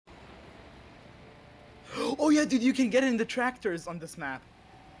Oh yeah, dude, you can get in the tractors on this map.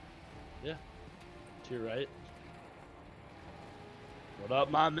 Yeah. To your right. What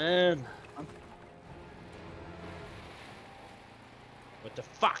up, my man? What the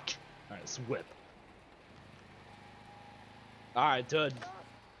fuck? Alright, let's whip. Alright, dude.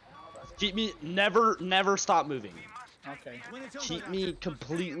 Keep me, never stop moving. Okay. Keep me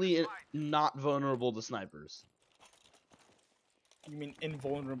completely not vulnerable to snipers. You mean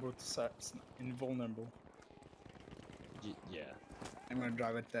invulnerable to invulnerable? Yeah. I'm gonna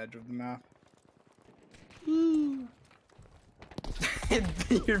drive at the edge of the map. Woo.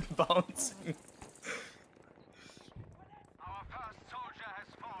 You're bouncing. Our first soldier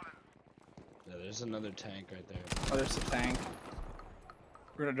has fallen. Yeah, there's another tank right there. Oh, there's a tank.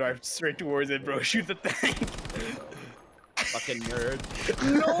 We're gonna drive straight towards it, bro. Shoot the tank. Fucking nerd.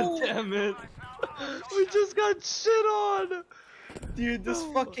 No! Damn it. We just got shit on. Dude, this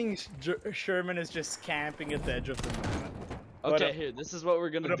fucking Sherman is just camping at the edge of the map. Okay, here. This is what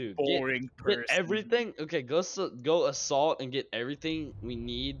we're gonna do. Boring get everything. Okay, go assault and get everything we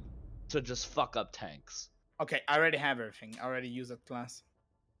need to just fuck up tanks. Okay, I already have everything. I already used that class.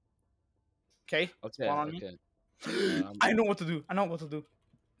 Okay. Okay. Spawn on Okay. me. I know what to do. I know what to do.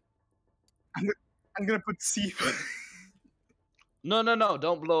 I'm gonna put C. No.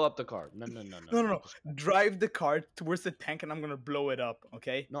 Don't blow up the car. No. No. Drive the car towards the tank, and I'm gonna blow it up.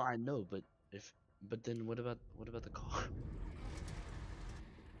 Okay. No, I know, but then what about the car?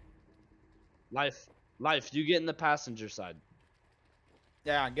 Life, you get in the passenger side.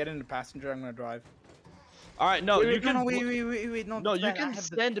 Yeah, get in the passenger. I'm gonna drive. All right, no, Wait, you can. Wait. No, you can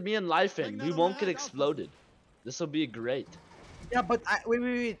send me and life in. We won't get exploded. This will be great. Yeah, but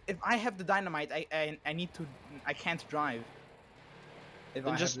wait. If I have the dynamite, I need to. I can't drive. If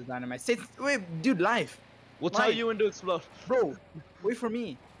I have the dynamite, wait, dude, life. We'll tell you when to explode. Bro, wait for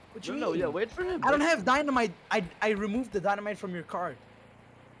me. What you mean? No, yeah, wait for him. I don't have dynamite. I removed the dynamite from your car.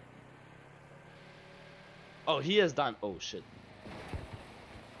 Oh, he has done. Oh shit.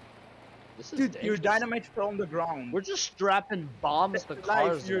 This is dude, dangerous. Your dynamite fell on the ground. We're just strapping bombs to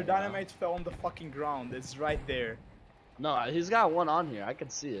cars. Your dynamite fell on the fucking ground. It's right there. No, he's got one on here. I can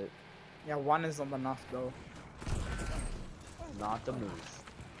see it. Yeah, one is not enough though. Not the move.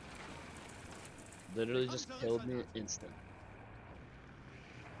 Literally just killed me instant.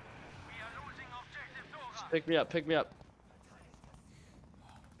 We are losing objective Dora. Just pick me up. Pick me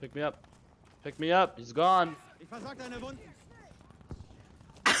up. He's gone.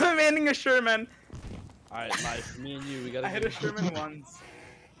 I'm ending a Sherman. Alright, life. Me and you, we gotta. I hit a Sherman once.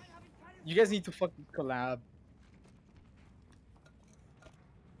 You guys need to fucking collab.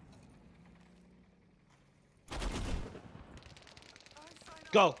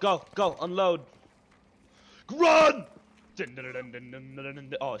 Go, unload. Run!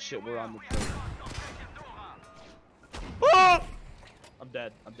 Oh shit, we're on the train. Ah! I'm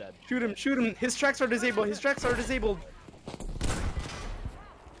dead. Shoot him. His tracks are disabled.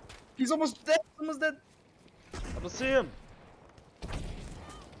 He's almost dead. I don't see him.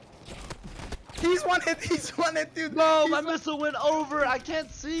 He's one hit, dude. No, my missile went over. I can't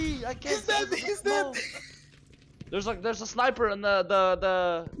see. He's dead. There's a sniper in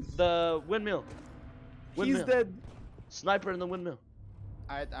the windmill. He's dead. Sniper in the windmill.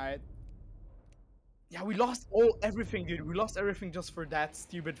 Alright. Yeah, we lost everything, dude. We lost everything just for that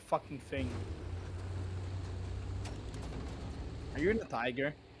stupid fucking thing. Are you in the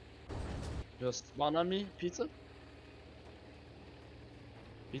tiger? Just spawn on me, pizza.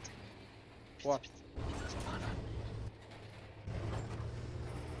 Pizza. What? Spawn on me.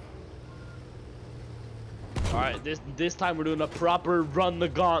 Alright, this time we're doing a proper run the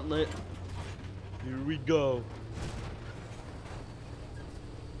gauntlet. Here we go.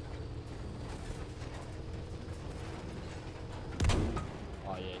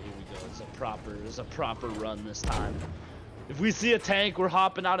 Oh yeah, here we go. It's a proper run this time. If we see a tank, we're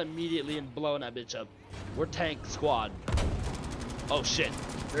hopping out immediately and blowing that bitch up. We're tank squad. Oh shit.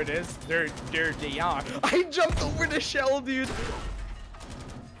 There it is. There they are. I jumped over the shell, dude.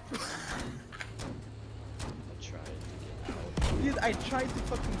 Dude, I tried to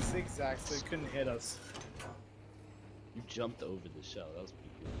fucking zigzag so it couldn't hit us. You jumped over the shell. That was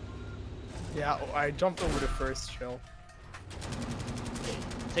pretty cool. Yeah, I jumped over the first shell.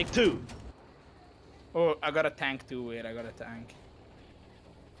 Take two. Oh, I got a tank too. Wait, I got a tank.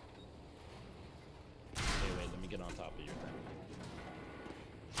 Hey, wait, let me get on top of your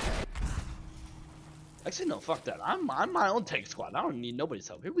tank. Actually, no, fuck that. I'm my own tank squad. I don't need nobody's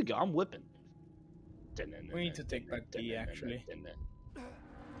help. Here we go. I'm whipping. We need to take back D, actually.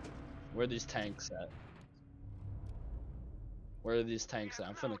 Where are these tanks at?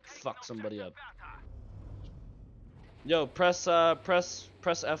 I'm finna fuck somebody up. Yo, press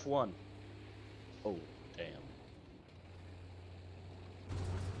F1. Oh, damn.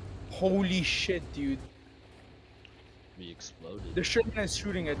 Holy shit, dude. We exploded. The Sherman is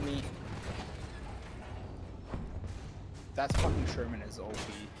shooting at me. That fucking Sherman is OP.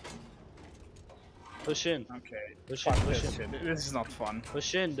 Push in. Okay. Push in, Fuck push this in. shit. This is not fun.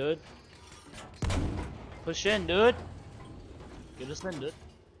 Push in, dude. Push in, dude. Get us in, dude.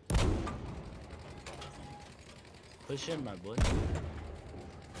 Push in, my boy.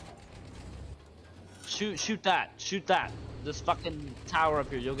 Shoot that. Shoot that. This fucking tower up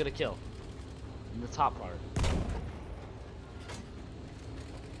here. You'll get a kill. In the top part.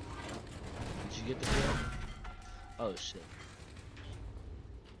 Did you get the kill? Oh, shit.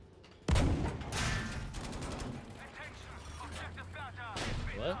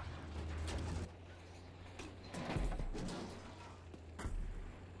 What?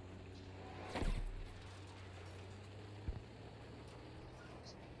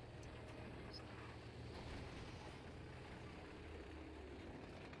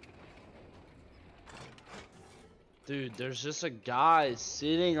 Dude, there's just a guy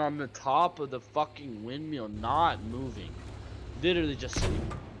sitting on the top of the fucking windmill, not moving. Literally just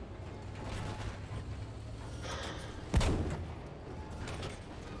sitting.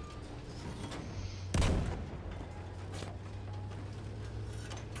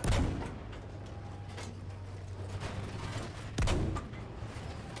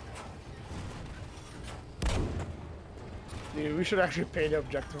 Dude, we should actually pay the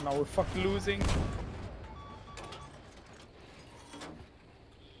objective now. We're fucking losing.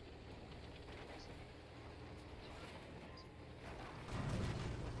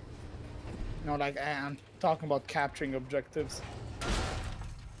 No, like I'm talking about capturing objectives.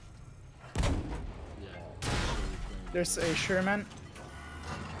 Yeah. There's a Sherman.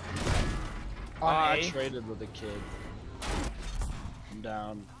 I On A. traded with a kid. I'm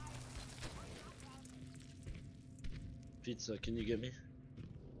down. Pizza, can you get me?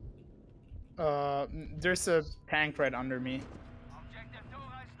 There's a tank right under me. Objective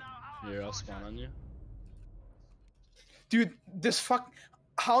Dora is now ours. Here, I'll spawn on you. Dude, this fuck.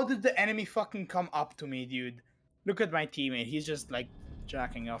 How did the enemy fucking come up to me, dude? Look at my teammate. He's just like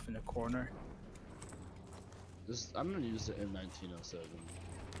jacking off in the corner. I'm gonna use the M1907.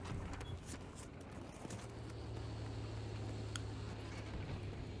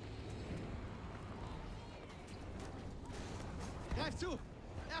 Greif zu!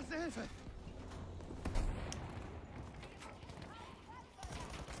 Erste Hilfe!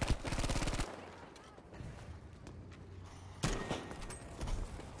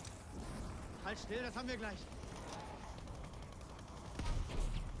 Halt still, das haben wir gleich.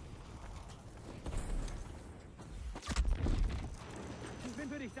 Ich bin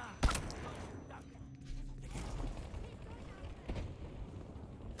für dich da.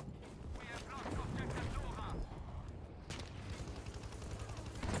 We have lost objective Dora.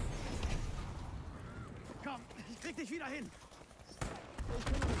 Komm, ich krieg dich wieder hin.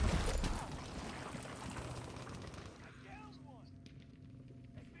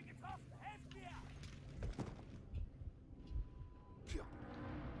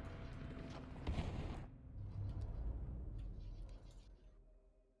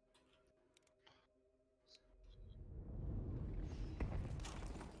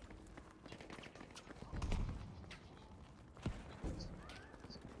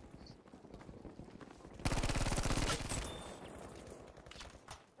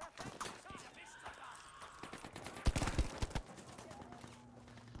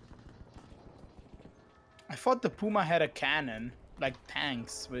 I thought the Puma had a cannon, like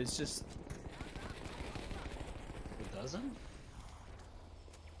tanks, but it's just. It doesn't?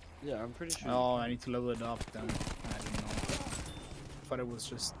 Yeah, I'm pretty sure. Oh, I need to level it up then. I don't know. I thought it was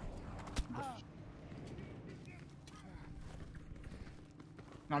just.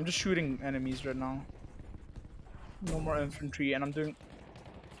 I'm just shooting enemies right now. No more infantry, and I'm doing.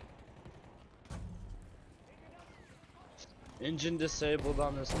 Engine disabled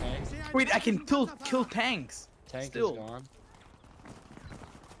on this tank. Wait, I can still kill tanks. Tank Still. is gone.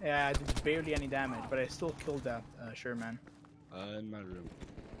 Yeah, I did barely any damage, but I still killed that Sherman. In my room.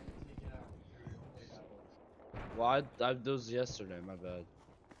 Well, I did those yesterday, my bad.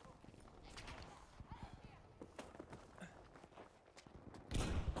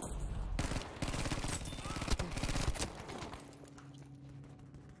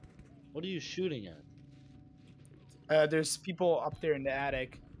 What are you shooting at? There's people up there in the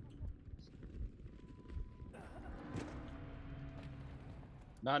attic.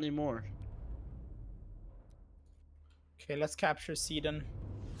 Not anymore. Okay, let's capture Seedon.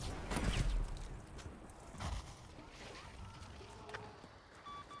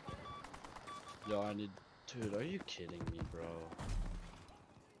 Yo, I need. Dude, are you kidding me, bro?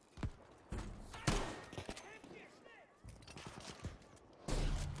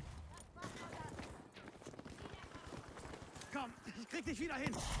 Komm, ich krieg dich wieder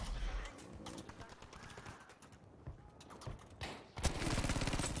hin.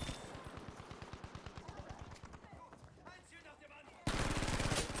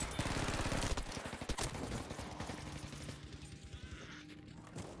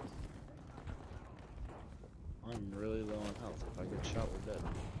 I'm really low on health. If I get shot, we're dead.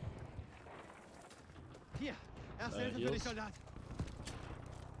 Hier, erste Hilfe für dich, Heals. Soldat.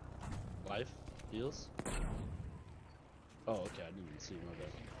 Life? Heals? Oh, okay, I didn't even see my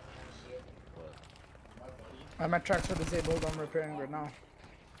bad. What? My tracks are disabled. I'm repairing right now.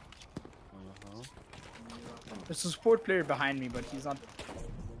 Uh-huh. There's a support player behind me, but he's not.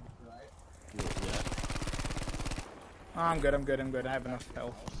 Yeah. Oh, I'm good. I'm good. I'm good. I have enough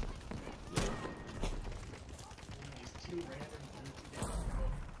health.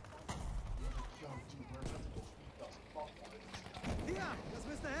 Hier, das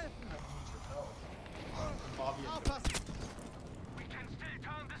müsste helfen. Aufpassen. We can still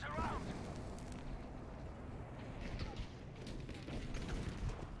turn this around.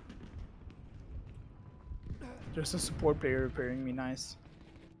 There's a support player repairing me. Nice.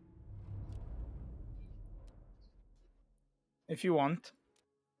 If you want.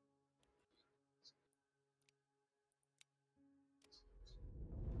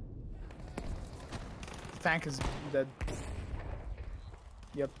 Tank is dead.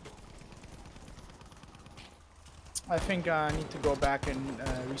 Yep. I think I need to go back and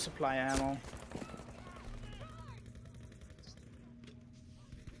resupply ammo.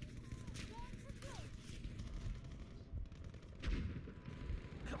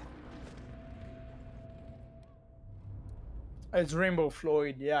 It's Rainbow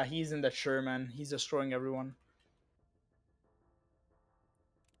Floyd. Yeah, he's in that Sherman. He's destroying everyone.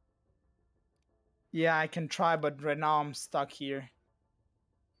 Yeah, I can try, but right now I'm stuck here.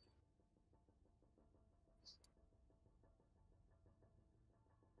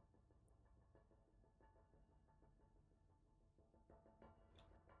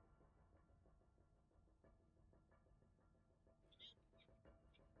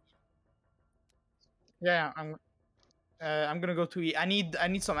 Yeah, I'm gonna go to E. I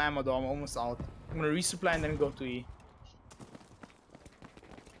need some ammo though. I'm almost out. I'm gonna resupply and then go to E.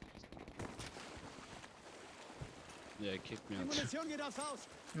 Yeah, kick me Die out. Munition geht aufs Haus.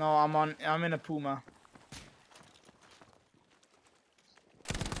 No, I'm in a Puma.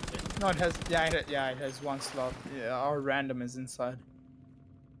 No, it has it has one slot. Yeah, our random is inside.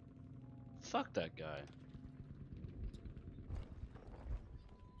 Fuck that guy.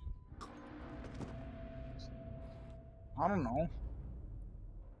 I don't know.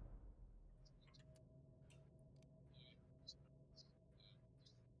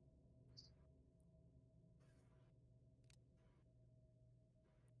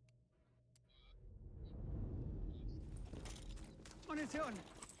 Munition.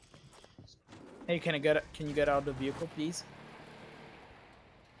 Hey, can you get out of the vehicle, please?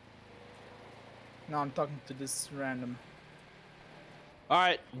 No, I'm talking to this random.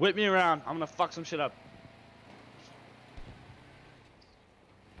 Alright, whip me around. I'm gonna fuck some shit up.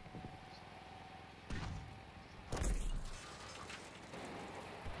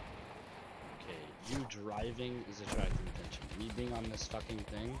 Okay, you driving is attracting attention. Me being on this fucking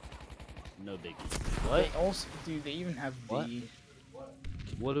thing, no biggie. What? They also, dude, they even have What? the.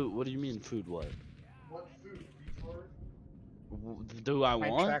 What do you mean food what? What food, retard? Do I My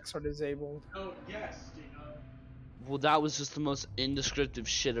want? tracks are disabled. Oh, yes, Gina. Well, that was just the most indescriptive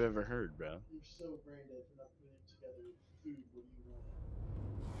shit I've ever heard, bro. You're so brain dead for not putting together food. What do you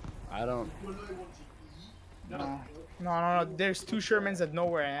want? I don't. What do I want to eat? No. There's two Shermans that know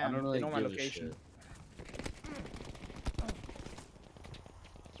where I am. I don't really They know my give a location. shit.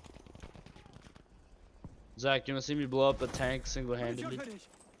 Zach, you wanna see me blow up a tank single-handedly? Munition für dich.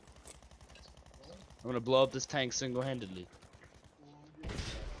 I'm gonna blow up this tank single-handedly.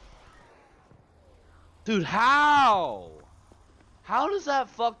 Dude, how? How does that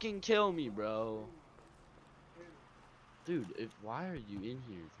fucking kill me, bro? Dude, why are you in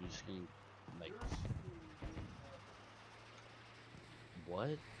here if you're just getting, like...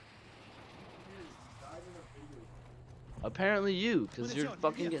 What? Apparently you, because you're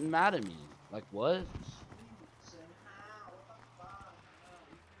fucking getting mad at me. Like, what?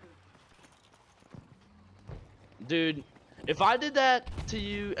 Dude, if I did that to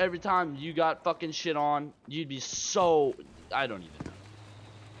you every time you got fucking shit on, you'd be so... I don't even know.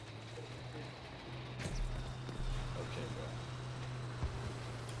 Okay, bro.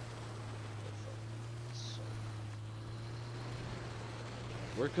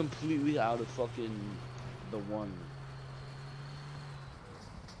 We're completely out of fucking the one.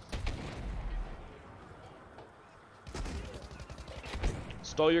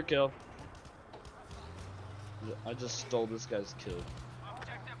 Stole your kill. I just stole this guy's kill.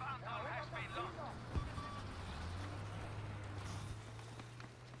 Objective Anton has been lost.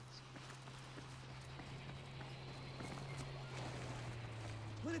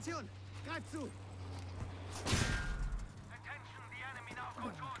 Munition! Greif zu! Attention, the enemy now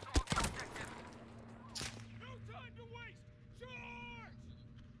controls all the objectives. No time to waste! Charge!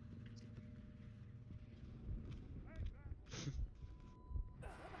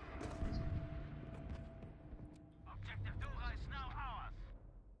 Objective Dora is now ours.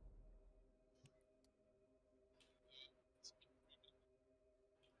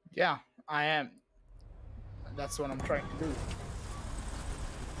 Yeah, I am. That's what I'm trying to do.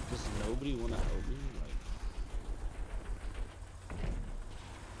 Does nobody want to help me? Like,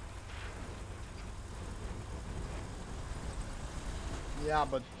 Yeah,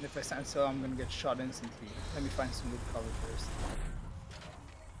 but if I stand still, I'm gonna get shot instantly. Let me find some good cover first.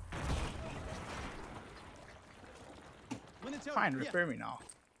 Munition! Fine, Hier. repair me now.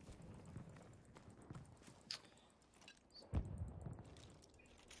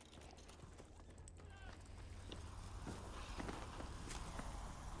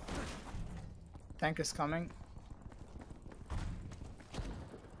 Tank is coming.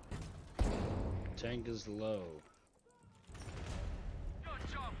 tank is low. Good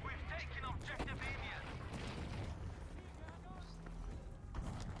job, we've taken objective Emian.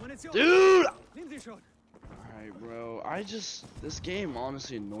 Munition! Dude! Nehmen Sie schon! Alright, bro. This game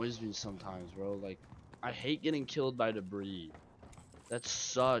honestly annoys me sometimes, bro. Like, I hate getting killed by debris. That's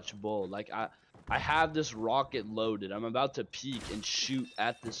such bull. Like, I have this rocket loaded. I'm about to peek and shoot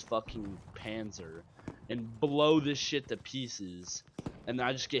at this fucking Panzer and blow this shit to pieces. And then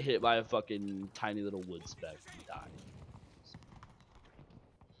I just get hit by a fucking tiny little wood speck and die.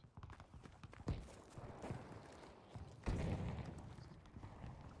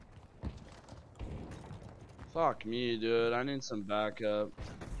 Fuck me, dude. I need some backup.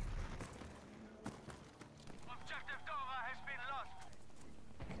 Objective Dora has been lost.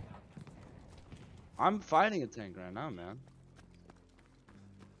 I'm fighting a tank right now, man.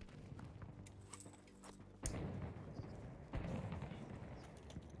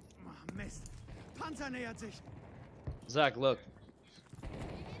 Ah, Mist! Panzer nähert sich! Zach, look.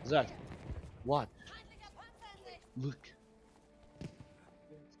 Zach, what? Look.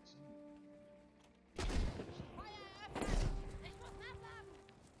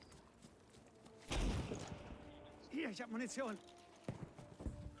 Hier, ich hab Munition!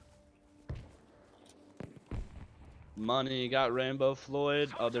 Money, got Rainbow Floyd.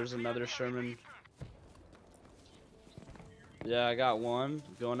 Oh, there's another Sherman. Yeah, I got one.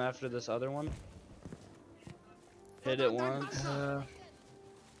 Going after this other one. Hit it once.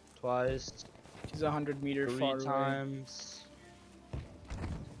 Twice. He's 100 meters far Three away. times.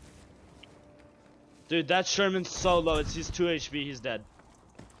 Dude, that Sherman's so low. He's 2 HP. He's dead.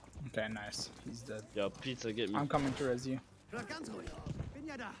 Okay, nice. He's dead. Yo, pizza, get me. I'm coming to res you. Bleib ganz ruhig! Bin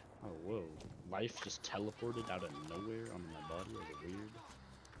ja da! Oh, whoa. Life just teleported out of nowhere onto my body. Like a weird.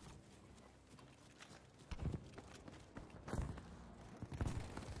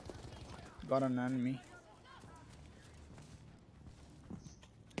 Got an enemy.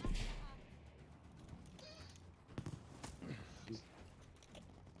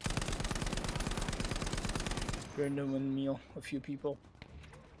 We're in the windmill. A few people.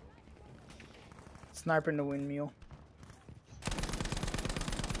 Sniper in the windmill.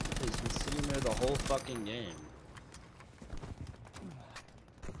 He's been sitting there the whole fucking game.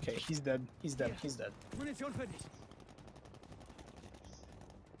 Okay, he's dead. He's dead. He's dead. Munition für dich!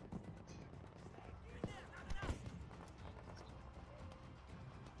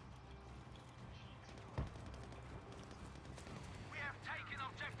 We have taken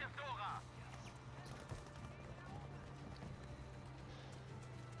objective Dora.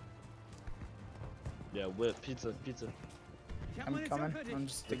 Yeah, whip, pizza, pizza. Ich hab I'm Munition coming. für dich! I'm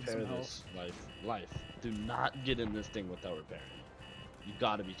just taking Repair some health. this. Life. Do not get in this thing without repairing. You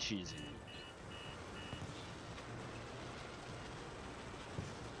gotta be cheesing me.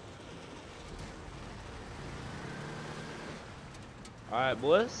 Alright,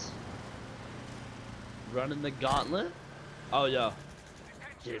 boys. Running the gauntlet. Oh, yo.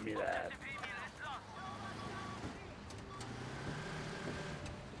 Give me that. Objective Emian is lost.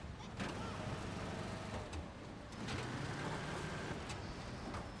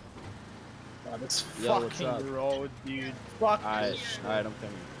 God, this Yo, what's up? fucking road, dude. Fuck Alright, this shit. alright, I'm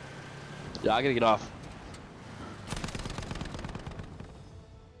coming. Yeah, I gotta get off.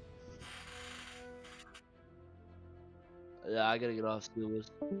 Yeah, I gotta get off Steelers.